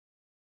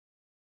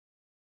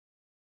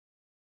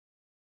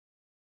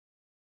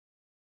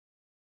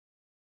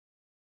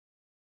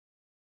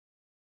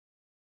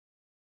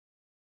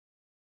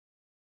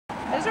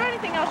is there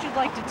anything else you'd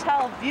like to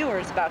tell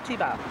viewers about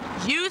Tae-bo?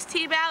 Use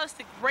Tae-bo. It's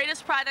the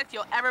greatest product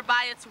you'll ever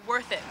buy. It's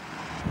worth it.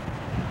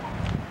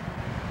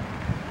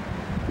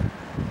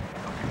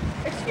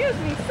 Excuse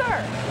me,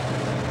 sir.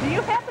 Do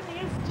you happen to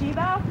use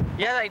Tae-bo?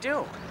 Yeah, I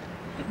do.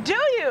 Do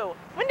you?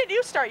 When did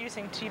you start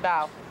using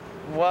Tae-bo?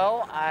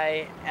 Well,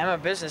 I am a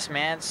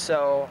businessman,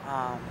 so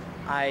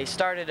I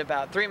started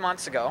about 3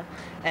 months ago,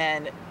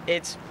 and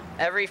it's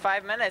every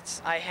 5 minutes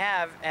I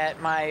have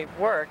at my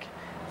work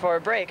for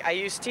a break, I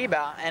use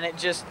Tae-bo, and it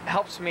just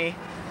helps me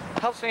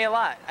a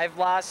lot. I've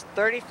lost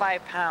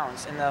 35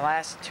 pounds in the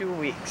last 2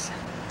 weeks.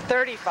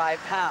 35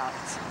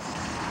 pounds.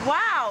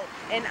 Wow,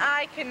 and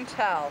I can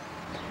tell.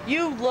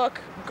 You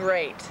look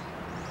great.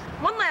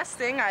 One last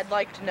thing I'd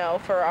like to know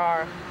for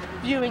our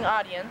viewing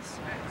audience.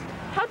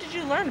 How did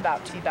you learn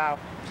about Tae-bo?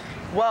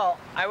 Well,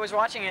 I was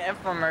watching an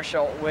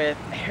infomercial with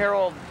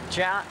Harold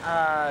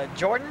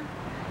Jordan?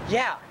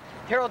 Yeah,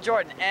 Harold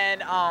Jordan,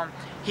 and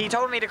he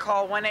told me to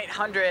call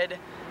 1-800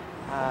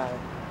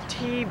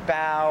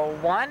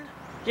 Tae-bo1.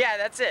 Yeah,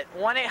 that's it,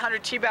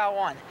 1-800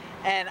 Tae-bo1,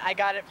 and I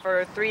got it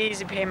for 3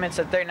 easy payments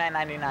of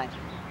 $39.99.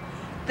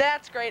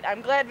 That's great.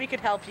 I'm glad we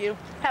could help you.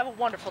 Have a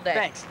wonderful day.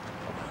 Thanks.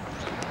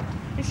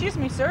 Excuse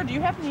me, sir, do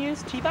you happen to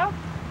use Tae-bo?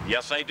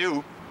 Yes, I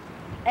do.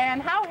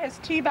 And how has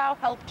Tae-bo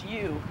helped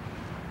you?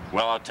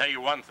 Well, I'll tell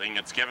you one thing.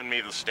 It's given me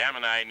the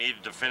stamina I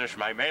needed to finish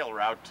my mail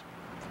route.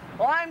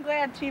 Well, I'm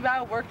glad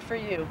Tae-bo worked for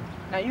you.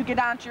 Now you get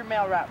on to your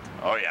mail route.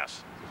 Oh,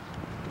 yes.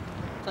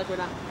 Like we're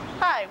not.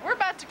 Hi, we're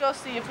about to go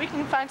see if we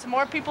can find some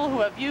more people who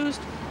have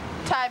used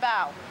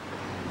Tae-bo.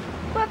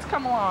 Let's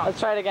come along. Let's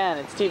try it again.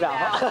 It's Tae-bo.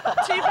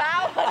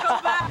 Tae-bo, go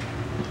back.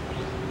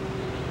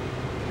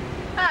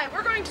 Hi,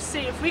 we're going to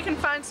see if we can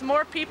find some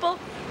more people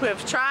who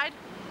have tried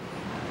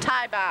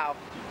Tae-bo.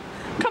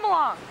 Come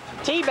along.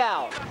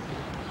 Tae-bo.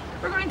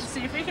 We're going to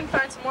see if we can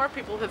find some more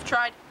people who have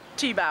tried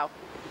Tae-bo.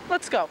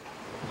 Let's go.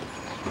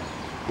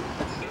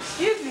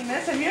 Excuse me,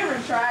 miss, have you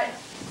ever tried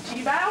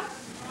Tae-bo?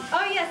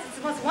 Oh yes, it's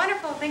the most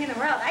wonderful thing in the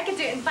world. I could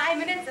do it in 5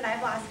 minutes and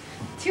I've lost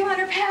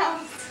 200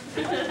 pounds.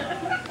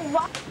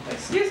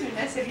 Excuse me,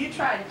 miss, have you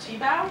tried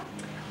Tae-bo?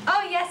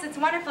 Oh yes, it's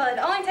wonderful. It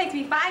only takes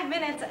me 5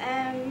 minutes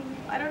and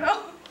I don't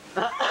know.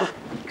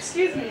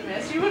 Excuse me,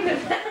 miss, you wouldn't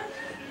have...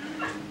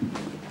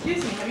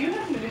 Excuse me, have you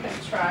even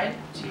tried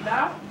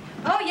Tae-bo?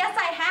 Oh yes,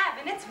 I have,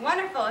 and it's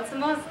wonderful. It's the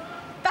most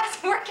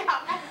best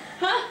workout.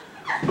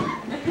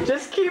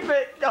 Just keep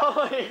it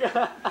going.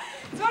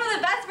 It's one of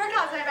the best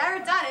workouts I've ever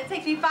done. It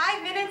takes me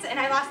 5 minutes and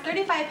I lost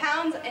 35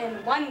 pounds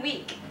in 1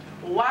 week.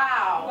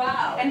 Wow.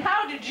 Wow. And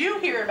how did you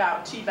hear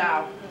about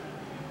Tae-bo?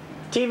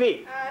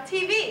 TV.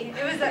 TV.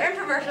 It was the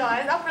infomercial.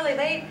 I was up really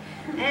late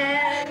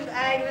and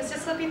I was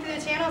just flipping through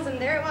the channels and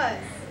there it was.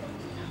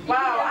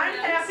 Wow, I'm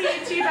happy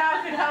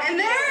Tae-bo could help And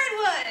you. there it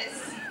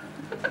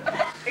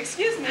was.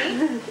 Excuse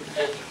me.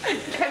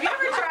 Have you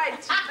ever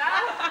tried Tae-bo?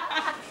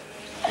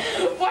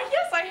 Why,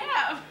 yes, I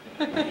have.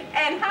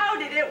 And how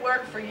did it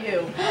work for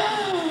you?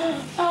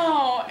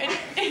 Oh, it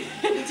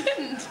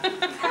didn't. It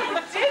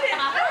didn't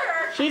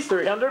work. She's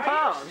 300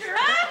 pounds. Sure?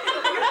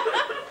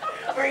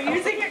 Were you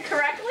using it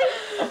correctly?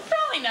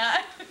 Probably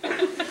not.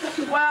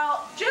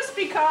 Well, just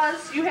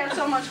because you had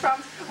so much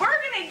problems, we're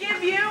going to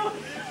give you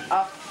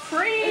a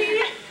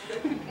free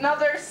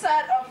another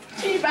set of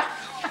Tae-bo.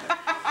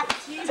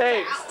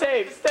 Tapes.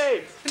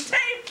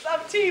 Tapes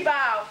of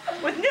Tae-bo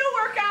with new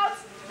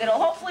workouts that'll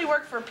hopefully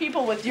work for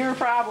people with your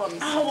problems.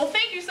 Oh, well,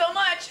 thank you so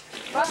much.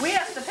 We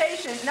asked the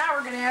patient, now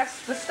we're going to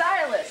ask the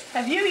stylist.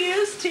 Have you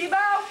used Tae-bo?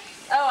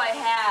 Oh, I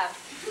have.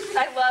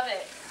 I love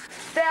it.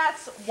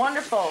 That's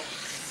wonderful.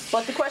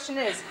 But the question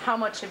is, how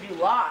much have you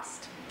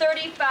lost?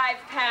 35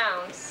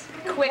 pounds.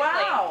 Quickly.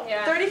 Wow,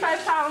 Yeah.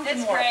 35 pounds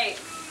It's more. great.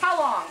 How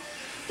long?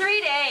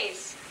 3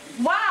 days.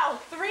 Wow,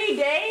 3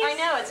 days? I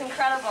know, it's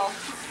incredible.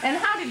 And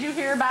how did you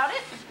hear about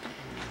it?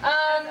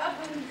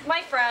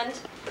 My friend.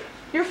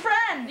 Your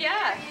friend?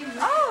 Yeah.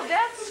 Oh,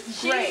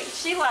 that's great.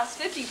 She lost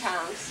 50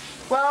 pounds.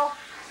 Well,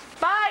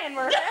 bye, and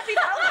we're happy to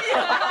help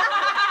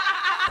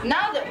you.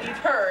 Now that we've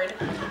heard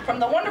from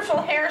the wonderful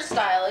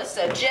hairstylist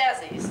at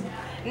Jazzy's,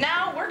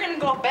 now we're going to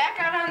go back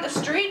out on the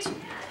street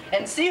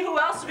and see who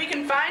else we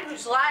can find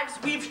whose lives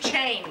we've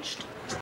changed.